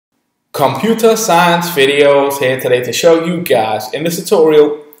Computer science videos here today to show you guys in this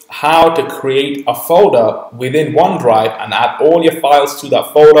tutorial how to create a folder within OneDrive and add all your files to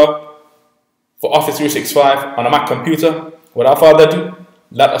that folder for Office 365 on a Mac computer. Without further ado,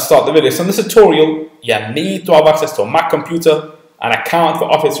 let us start the video. So in this tutorial, you need to have access to a Mac computer. An account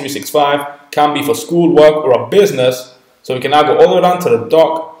for Office 365 can be for school work or a business. So we can now go all the way down to the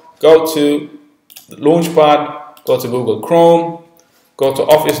dock, go to the Launchpad, go to Google Chrome, go to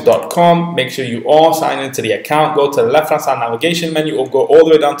office.com, make sure you are signed into the account, go to the left hand side navigation menu or go all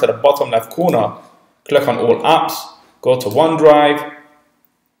the way down to the bottom left corner, click on all apps, go to OneDrive,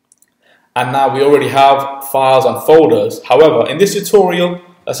 and now we already have files and folders. However, in this tutorial,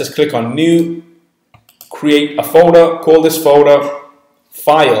 let's just click on new, create a folder, call this folder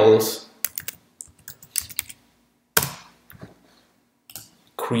files,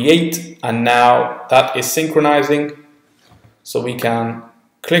 create, and now that is synchronizing. So we can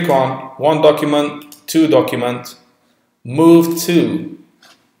click on one document, two document, move to.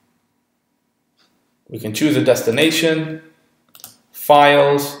 We can choose a destination,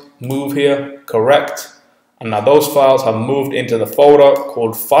 files, move here, correct. And now those files have moved into the folder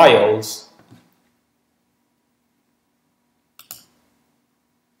called files.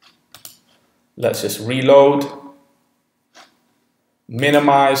 Let's just reload.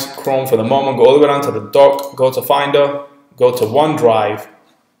 Minimize Chrome for the moment, go all the way down to the dock, go to Finder, go to OneDrive,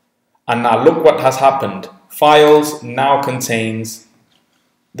 and now look what has happened. Files now contains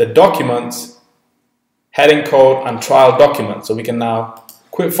the documents, heading code, and trial document. So we can now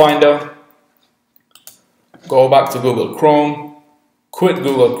quit Finder, go back to Google Chrome, quit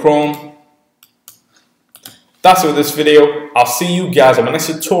Google Chrome. That's it with this video. I'll see you guys on the next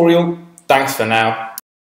tutorial. Thanks for now.